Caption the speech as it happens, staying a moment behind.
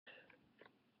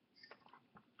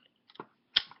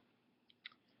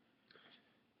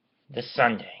This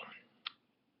Sunday,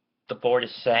 the board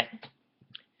is set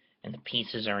and the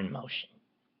pieces are in motion.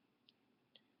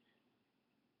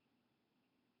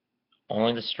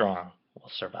 Only the strong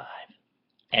will survive,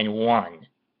 and one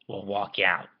will walk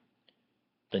out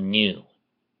the new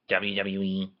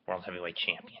WWE World Heavyweight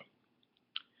Champion.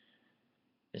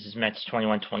 This is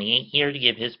Mets2128 here to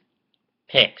give his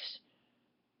picks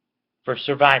for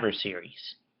Survivor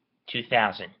Series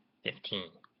 2015.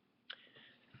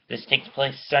 This takes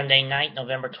place Sunday night,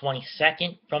 November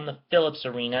 22nd, from the Phillips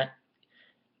Arena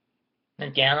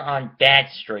down on Bad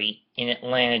Street in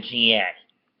Atlanta, GA.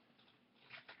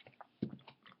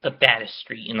 The baddest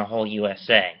street in the whole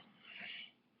USA.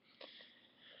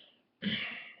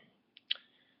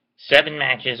 7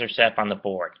 matches are set up on the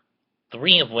board,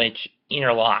 3 of which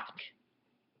interlock.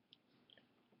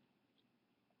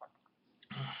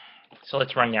 So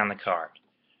let's run down the card.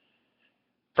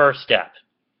 First up,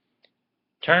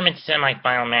 tournament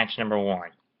semifinal match number 1.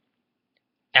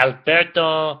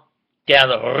 Alberto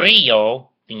Del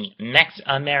Rio, the Mex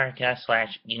America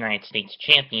 / United States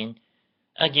champion,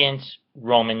 against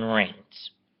Roman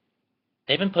Reigns.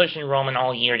 They've been pushing Roman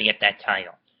all year to get that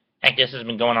title. Heck, this has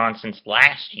been going on since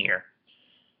last year.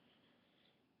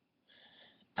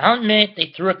 I'll admit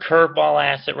they threw a curveball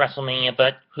at us at WrestleMania,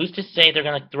 but who's to say they're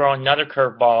going to throw another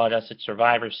curveball at us at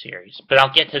Survivor Series? But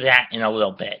I'll get to that in a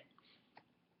little bit.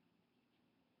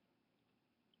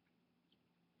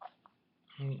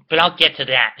 But I'll get to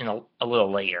that in a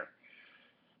little later.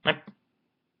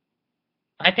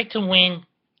 My pick to win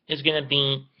is going to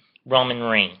be Roman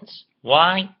Reigns.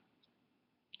 Why?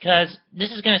 Because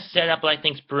this is going to set up what I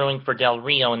think is brewing for Del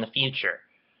Rio in the future.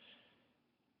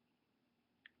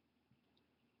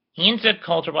 He and Zeb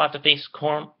Coulter will have to face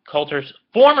Coulter's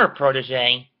former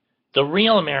protege, the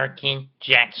real American,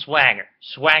 Jack Swagger.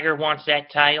 Swagger wants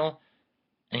that title,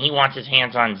 and he wants his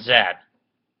hands on Zeb.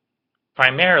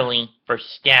 Primarily for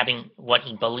stabbing what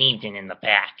he believed in the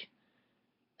back.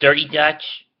 Dirty Dutch,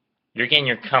 you're getting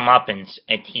your comeuppance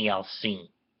at TLC.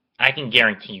 I can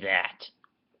guarantee that.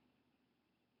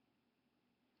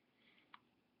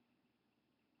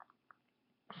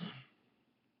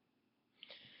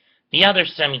 The other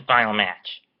semifinal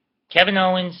match, Kevin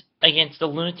Owens against the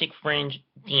Lunatic Fringe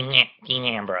Dean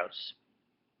Ambrose.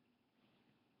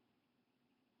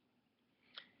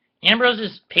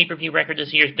 Ambrose's pay-per-view record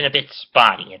this year has been a bit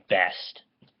spotty at best.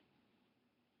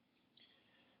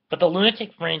 But the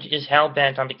Lunatic Fringe is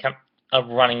hell-bent on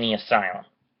running the asylum.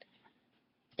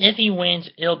 If he wins,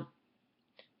 it'll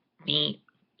be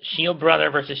Shield Brother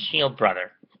versus Shield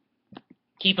Brother.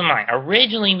 Keep in mind,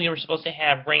 originally we were supposed to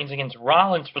have Reigns against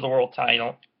Rollins for the world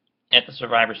title at the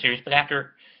Survivor Series, but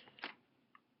after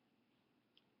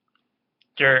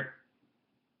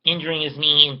injuring his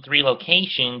knee in 3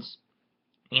 locations,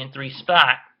 in 3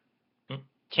 spots,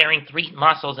 tearing 3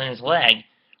 muscles in his leg,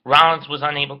 Rollins is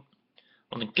unable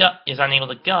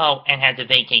to go and had to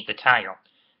vacate the title.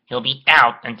 He'll be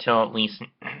out until at least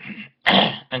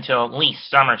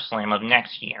SummerSlam of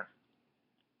next year.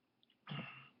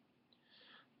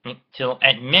 Till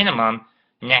at minimum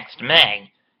next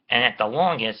May, and at the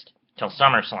longest till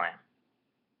SummerSlam.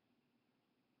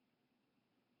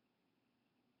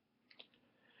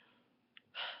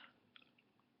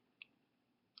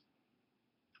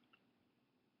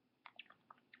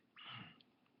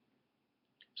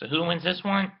 So who wins this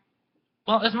one?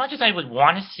 Well, as much as I would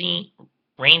want to see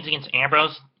Reigns against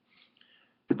Ambrose,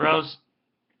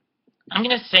 I'm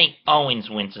going to say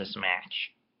Owens wins this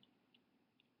match.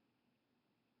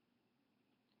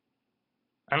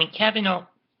 I mean, Kevin Owens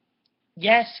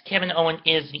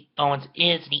is the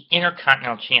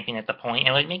Intercontinental Champion at this point,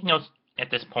 and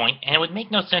it would make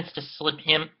no sense to slip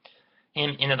him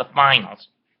into the finals.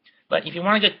 But if you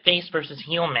want a good face versus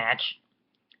heel match,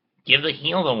 give the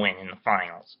heel the win in the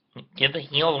finals. Give the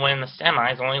heel the win in the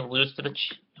semis, only lose to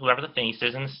whoever the face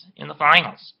is in the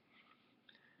finals.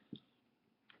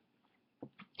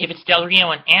 If it's Del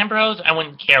Rio and Ambrose, I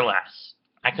wouldn't care less.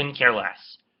 I couldn't care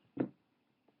less.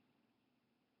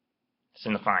 It's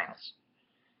in the finals.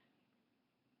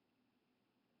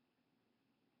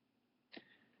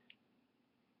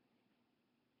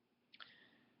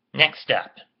 Next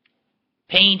up,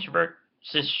 Paige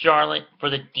versus Charlotte for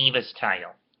the Divas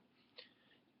title.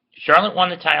 Charlotte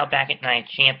won the title back at Night of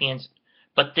Champions,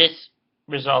 but this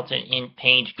resulted in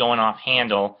Paige going off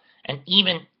handle, and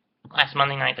even last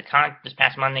Monday night, this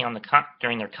past Monday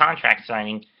during their contract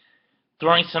signing,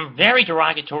 throwing some very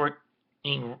derogatory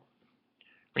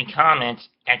comments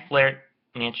at Flair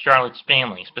and Charlotte's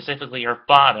family, specifically her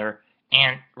father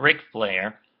and Ric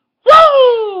Flair.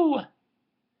 Woo!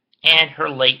 And her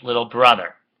late little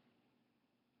brother.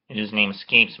 whose name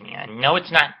escapes me. I know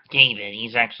it's not David.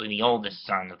 He's actually the oldest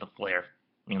son of the Flair,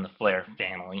 in the Flair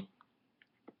family.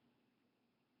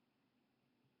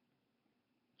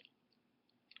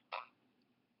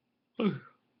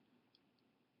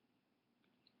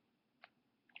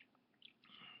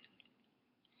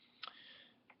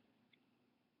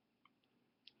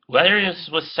 Whether this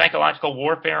was psychological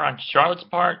warfare on Charlotte's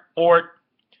part or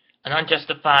an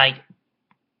unjustified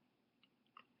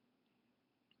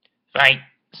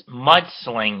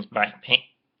mudsling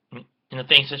in the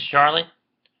face of Charlotte,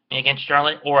 against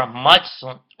Charlotte, or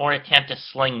or an attempt to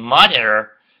sling mud at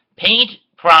her, Paige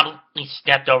probably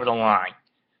stepped over the line.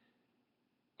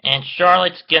 And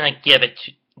Charlotte's gonna give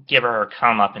her her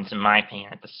comeuppance, in my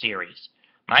opinion, at the series.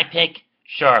 My pick,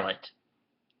 Charlotte.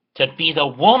 To be the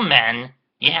woman,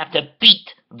 you have to beat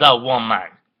the woman.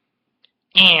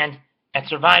 And at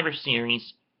Survivor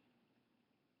Series,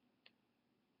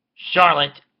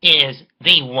 Charlotte is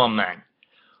the woman.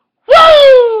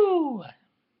 Woo!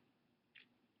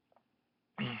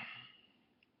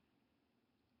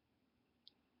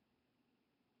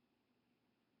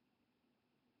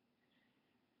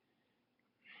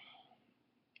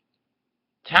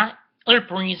 Tyler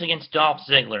Breeze against Dolph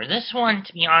Ziggler. This one,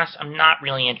 to be honest, I'm not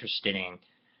really interested in.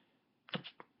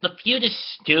 The feud is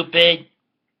stupid.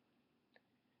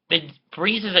 But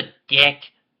Breeze is a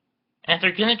dick. And if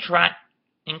they're gonna try,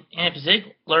 and if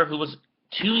Ziggler, who was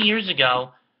 2 years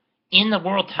ago in the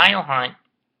world title hunt,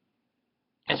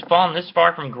 has fallen this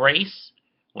far from grace,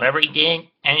 whatever he did,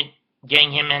 and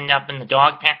getting him end up in the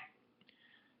dog pound,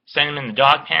 send him in the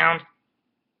dog pound,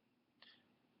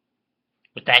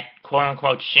 with that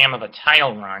quote-unquote sham of a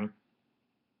title run.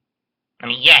 I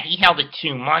mean, yeah, he held it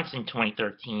 2 months in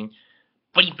 2013,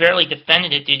 but he barely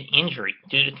defended it due to injury,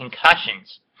 due to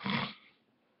concussions.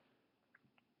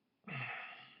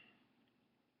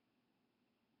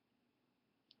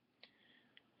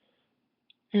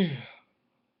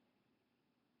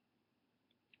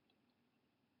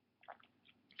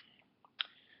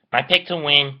 My pick to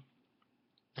win,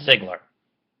 Ziggler.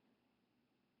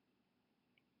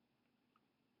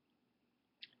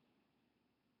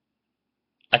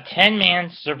 A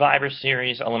 10-man Survivor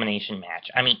Series elimination match.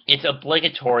 I mean, it's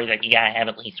obligatory that you gotta have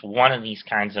at least one of these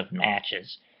kinds of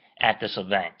matches at this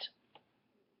event.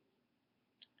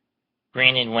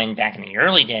 Granted, when back in the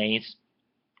early days,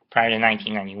 prior to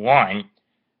 1991,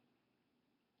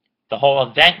 the whole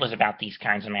event was about these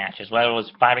kinds of matches, whether it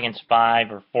was 5 against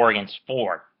 5 or 4 against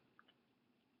 4.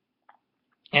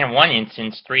 And in one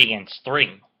instance, 3 against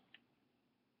 3.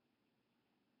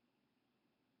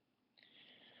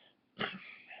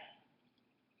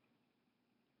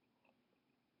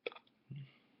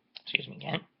 Excuse me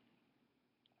again.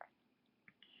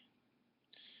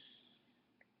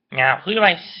 Now, who do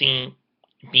I see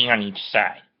being on each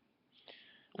side?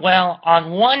 Well,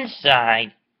 on one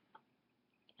side,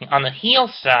 on the heel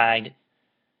side,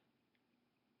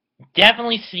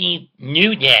 definitely see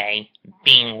New Day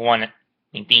being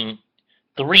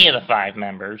 3 of the 5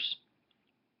 members.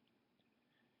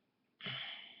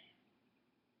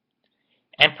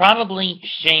 And probably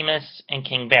Sheamus and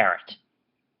King Barrett.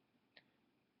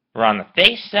 Where on the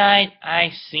face side, I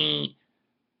see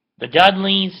the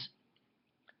Dudleys,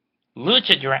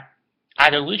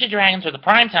 either Lucha Dragons or the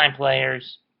Primetime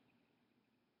Players,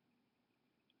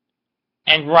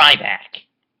 and Ryback.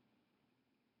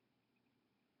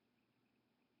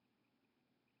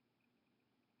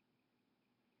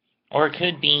 Or it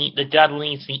could be the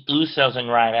Dudleys, the Usos, and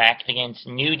Ryback against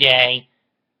New Day,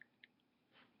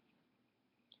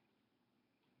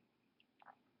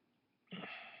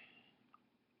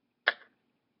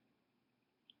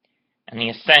 and the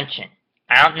Ascension.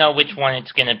 I don't know which one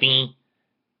it's going to be.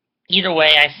 Either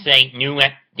way, I say New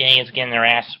Day is getting their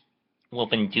ass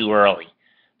whooping due early.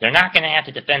 They're not going to have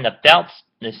to defend the belts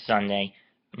this Sunday,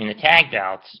 the tag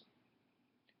belts,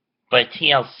 but at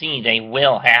TLC they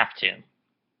will have to.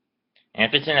 And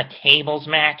if it's in a tables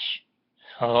match,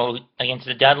 against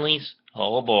the Dudleys,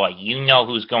 oh boy, you know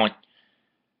who's going.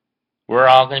 We're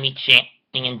all going to be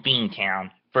chanting in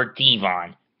Beantown for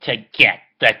Devon to get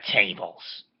the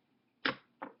tables.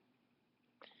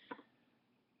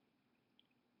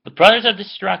 The Brothers of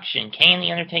Destruction, Kane and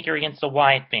The Undertaker against the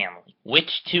Wyatt family.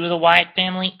 Which 2 of the Wyatt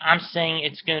family? I'm saying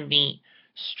it's going to be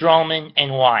Strowman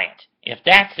and Wyatt. If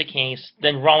that's the case,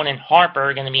 then Rowan and Harper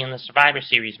are going to be in the Survivor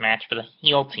Series match for the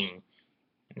heel team.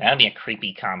 That would be a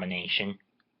creepy combination.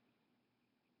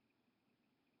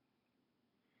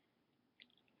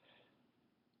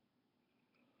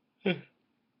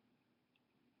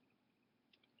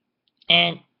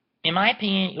 And in my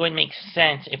opinion, it would make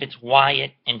sense if it's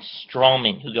Wyatt and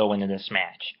Strowman who go into this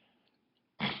match.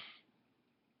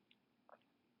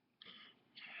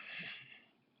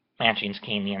 match against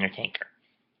Kane the Undertaker.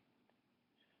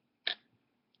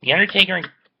 The Undertaker and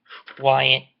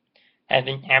Wyatt have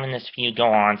been having this feud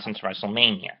go on since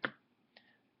WrestleMania.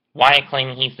 Wyatt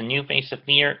claiming he's the new face of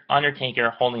fear, Undertaker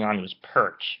holding on to his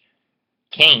perch.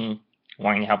 Kane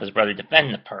wanting to help his brother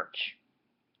defend the perch.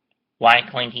 Wyatt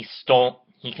claimed he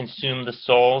consumed the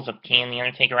souls of Kane the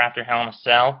Undertaker after Hell in a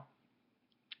Cell.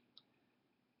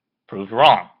 Proved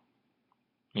wrong.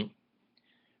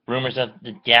 Rumors of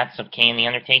the deaths of Kane the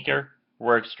Undertaker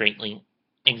were extremely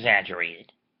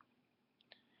exaggerated.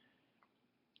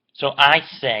 So I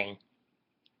say,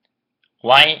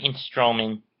 Wyatt and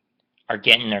Strowman are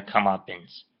getting their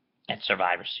comeuppance at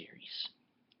Survivor Series.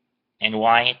 And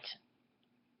Wyatt,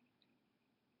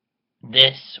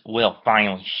 this will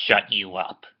finally shut you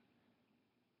up.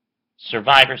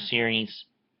 Survivor Series,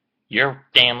 your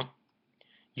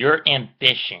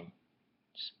ambitions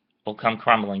will come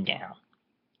crumbling down.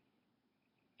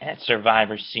 At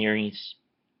Survivor Series,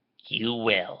 you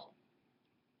will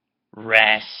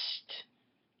rest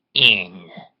in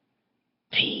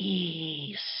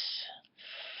peace.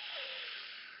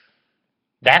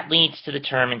 That leads to the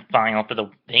tournament final for the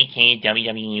vacated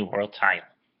WWE World title.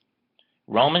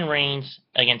 Roman Reigns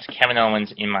against Kevin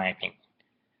Owens, in my opinion.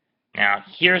 Now,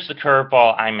 here's the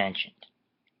curveball I mentioned.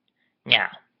 Now,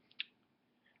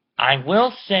 I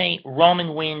will say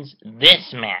Roman wins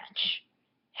this match.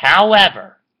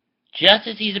 However, just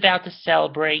as he's about to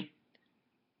celebrate,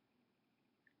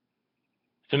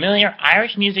 familiar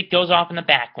Irish music goes off in the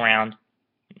background.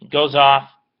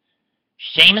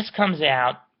 Sheamus comes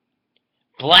out,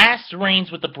 blasts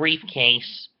Reigns with the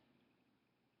briefcase,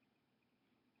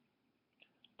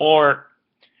 or,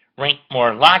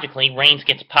 more logically, Reigns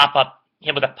gets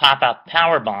hit with a pop-up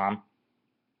powerbomb.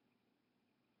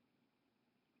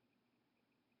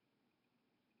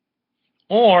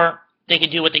 Or they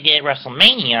could do what they did at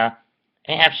WrestleMania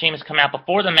and have Sheamus come out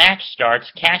before the match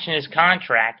starts, cash in his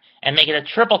contract, and make it a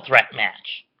triple threat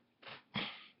match.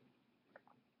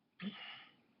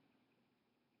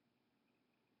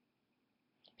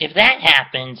 If that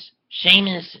happens,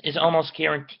 Sheamus is almost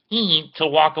guaranteed to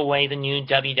walk away the new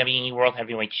WWE World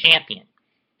Heavyweight Champion.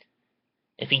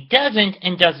 If he doesn't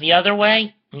and does the other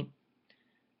way,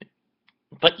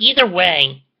 but either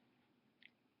way,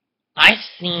 I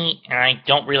see, and I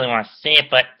don't really want to say it,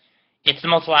 but it's the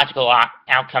most logical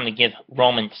outcome to give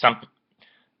Roman someone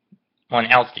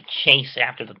else to chase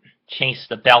after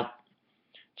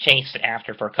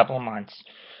for a couple of months.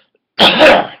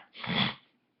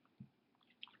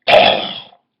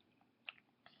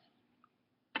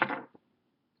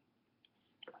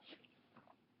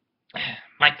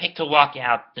 My pick to walk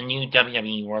out the new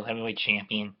WWE World Heavyweight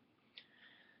Champion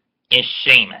is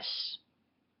Sheamus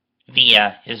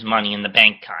via his Money in the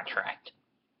Bank contract.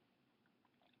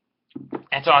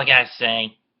 That's all I gotta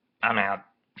say. I'm out.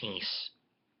 Peace.